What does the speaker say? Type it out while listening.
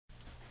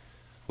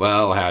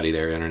Well, howdy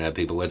there, Internet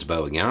people. It's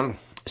Bo again.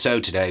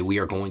 So today we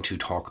are going to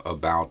talk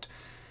about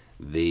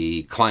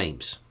the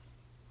claims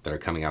that are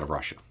coming out of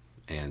Russia.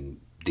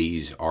 And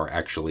these are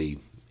actually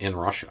in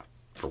Russia,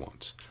 for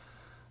once.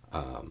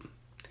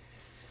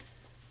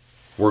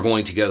 We're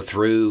going to go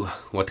through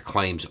what the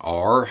claims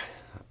are.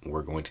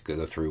 We're going to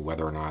go through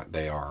whether or not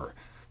they are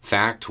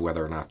fact,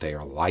 whether or not they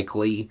are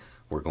likely.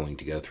 We're going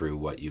to go through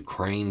what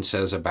Ukraine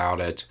says about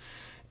it,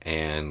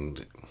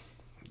 and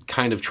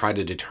kind of try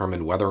to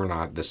determine whether or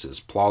not this is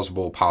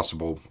plausible,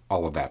 possible,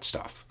 all of that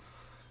stuff.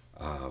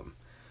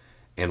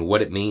 And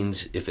what it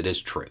means if it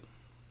is true.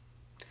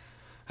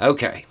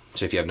 Okay,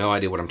 so if you have no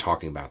idea what I'm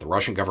talking about, the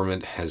Russian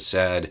government has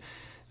said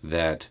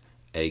that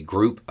a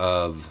group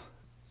of,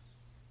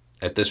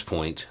 at this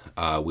point,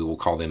 we will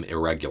call them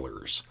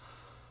irregulars,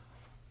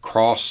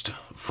 crossed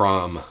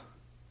from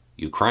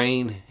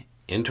Ukraine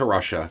into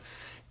Russia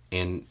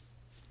and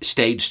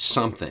staged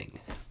something,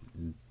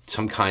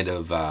 some kind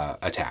of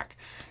attack.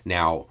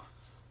 Now,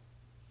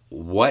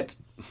 what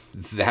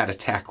that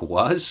attack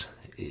was,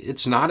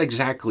 it's not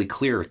exactly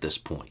clear at this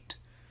point.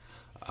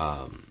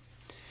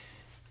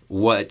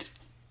 What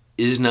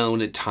is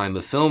known at time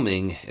of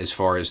filming, as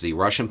far as the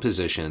Russian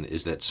position,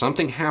 is that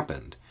something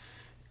happened,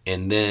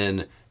 and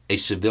then a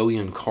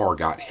civilian car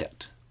got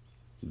hit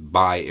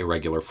by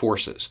irregular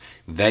forces.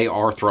 They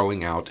are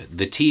throwing out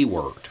the T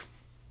word.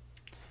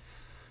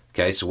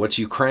 Okay, so what's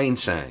Ukraine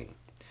saying?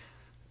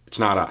 It's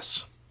not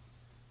us.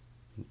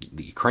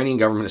 The Ukrainian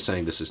government is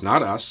saying this is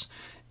not us.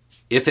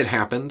 If it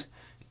happened,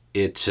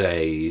 it's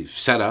a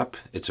setup,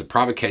 it's a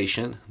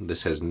provocation.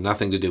 This has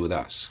nothing to do with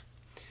us.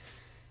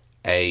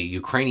 A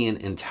Ukrainian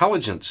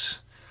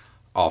intelligence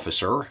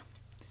officer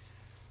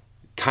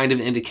kind of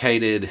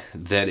indicated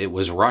that it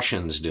was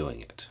Russians doing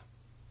it.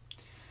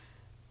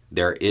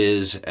 There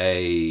is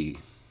a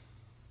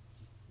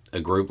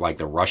group like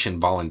the Russian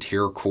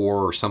Volunteer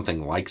Corps or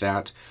something like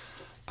that,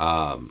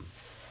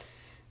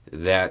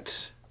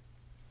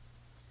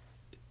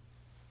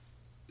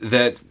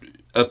 that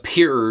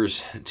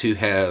appears to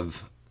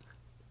have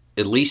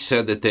at least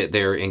said that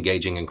they're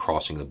engaging in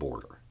crossing the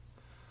border.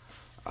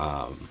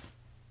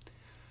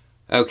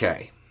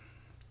 Okay,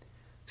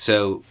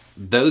 so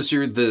those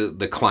are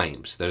the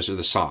claims. Those are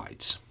the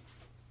sides.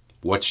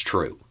 What's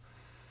true?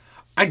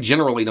 I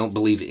generally don't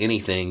believe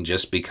anything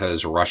just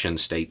because Russian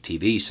state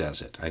TV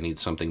says it. I need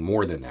something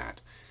more than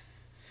that.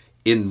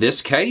 In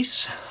this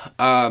case,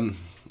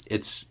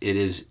 it's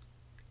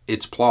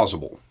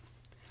plausible.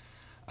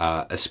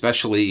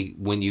 Especially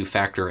when you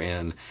factor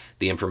in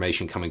the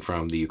information coming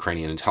from the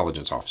Ukrainian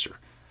intelligence officer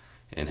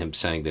and him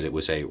saying that it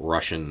was a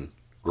Russian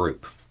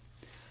group.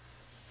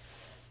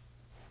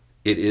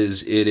 It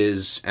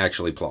is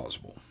actually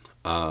plausible.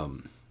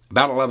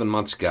 About 11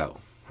 months ago,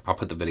 I'll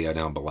put the video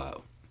down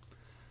below,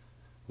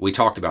 we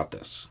talked about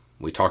this.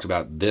 We talked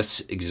about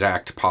this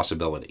exact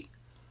possibility.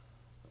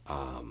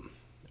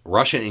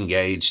 Russia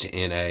engaged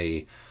in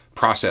a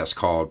process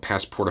called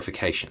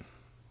passportization,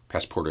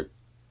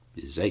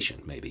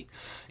 maybe.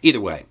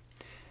 Either way,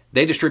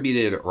 they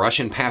distributed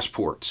Russian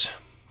passports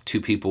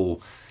to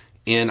people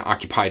in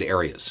occupied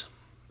areas,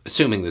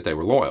 assuming that they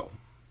were loyal.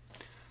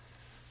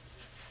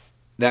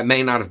 That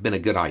may not have been a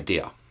good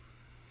idea.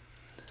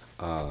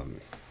 And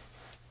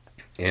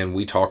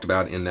we talked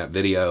about in that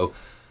video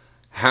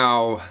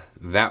how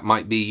that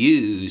might be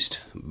used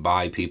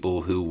by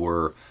people who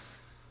were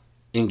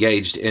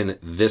engaged in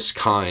this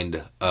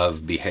kind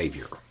of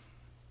behavior.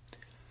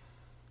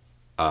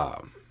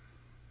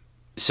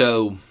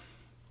 So,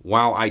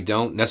 while I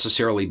don't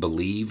necessarily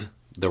believe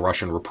the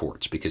Russian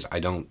reports, because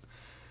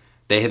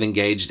they have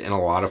engaged in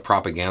a lot of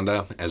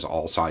propaganda, as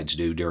all sides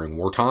do during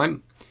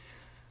wartime,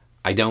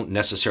 I don't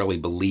necessarily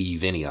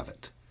believe any of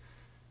it.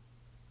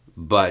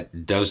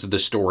 But does the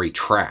story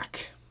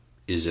track?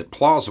 Is it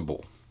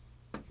plausible?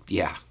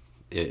 Yeah,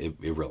 it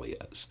really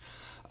is.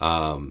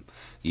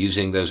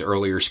 Using those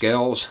earlier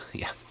scales,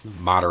 yeah,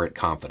 moderate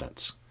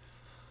confidence,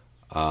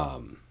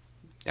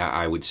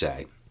 I would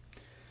say.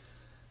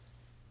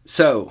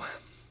 So,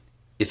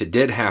 if it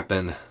did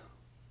happen,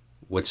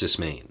 what's this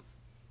mean?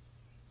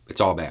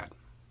 It's all bad.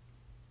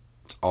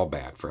 It's all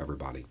bad for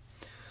everybody.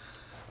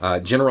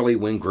 Generally,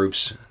 when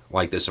groups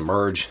like this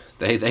emerge,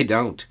 they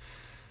don't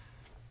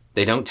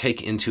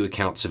take into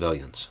account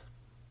civilians,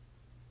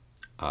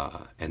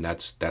 and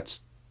that's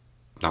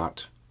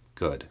not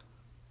good.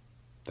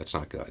 That's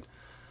not good.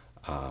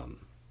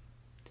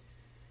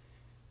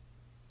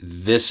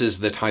 This is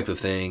the type of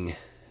thing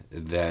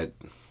that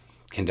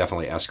can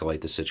definitely escalate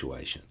the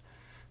situation,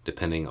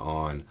 depending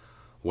on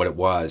what it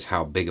was,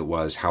 how big it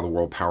was, how the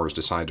world powers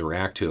decide to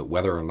react to it,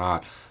 whether or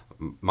not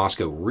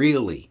Moscow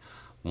really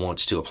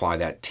wants to apply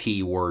that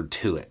T word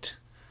to it,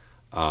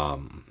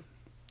 and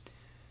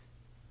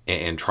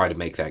try to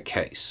make that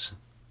case,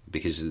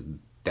 because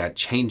that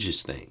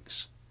changes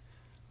things.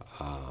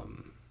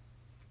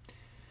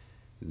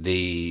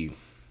 The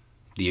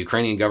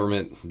Ukrainian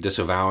government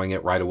disavowing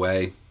it right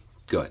away,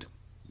 good.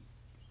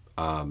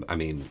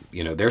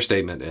 Their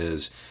statement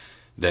is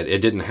that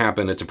it didn't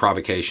happen, it's a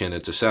provocation,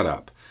 it's a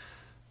setup.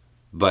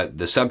 But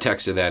the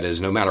subtext of that is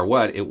no matter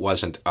what, it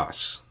wasn't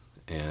us.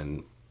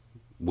 And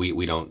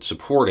we don't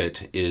support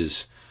it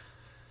is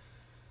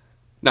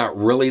not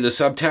really the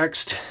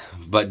subtext,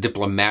 but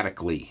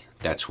diplomatically,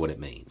 that's what it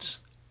means.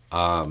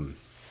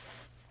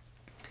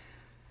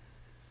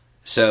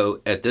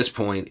 So at this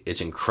point,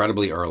 it's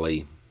incredibly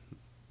early.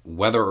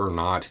 Whether or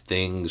not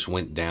things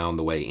went down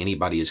the way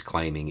anybody is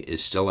claiming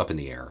is still up in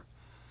the air.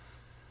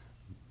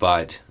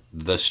 But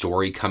the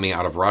story coming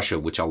out of Russia,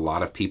 which a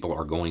lot of people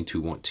are going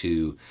to want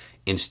to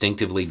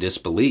instinctively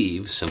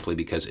disbelieve simply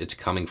because it's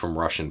coming from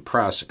Russian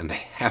press and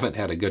they haven't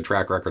had a good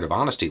track record of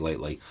honesty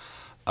lately,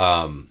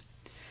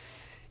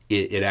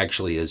 it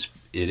actually is,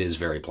 it is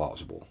very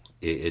plausible.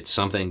 It's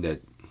something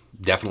that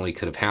definitely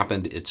could have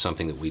happened. It's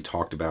something that we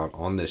talked about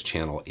on this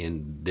channel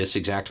in this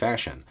exact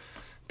fashion.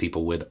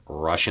 People with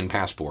Russian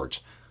passports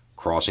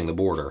crossing the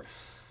border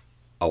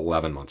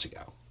 11 months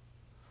ago.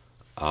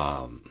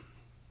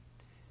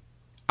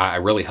 I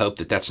really hope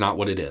that that's not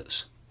what it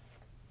is.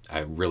 I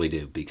really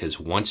do, because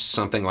once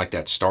something like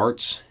that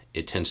starts,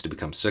 it tends to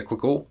become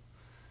cyclical,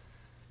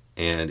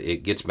 and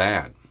it gets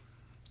bad.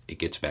 It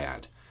gets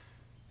bad.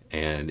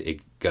 And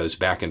it goes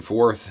back and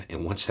forth,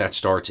 and once that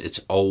starts,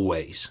 it's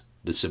always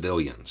the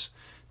civilians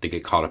that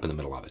get caught up in the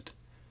middle of it.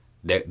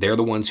 They're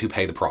the ones who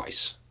pay the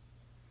price.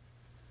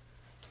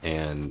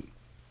 And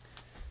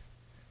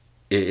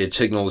it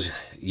signals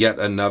yet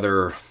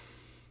another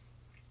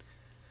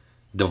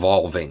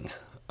devolving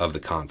of the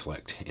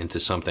conflict into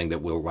something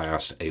that will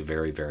last a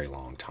very, very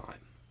long time.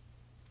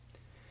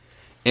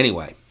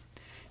 Anyway,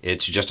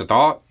 it's just a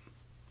thought.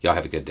 Y'all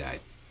have a good day.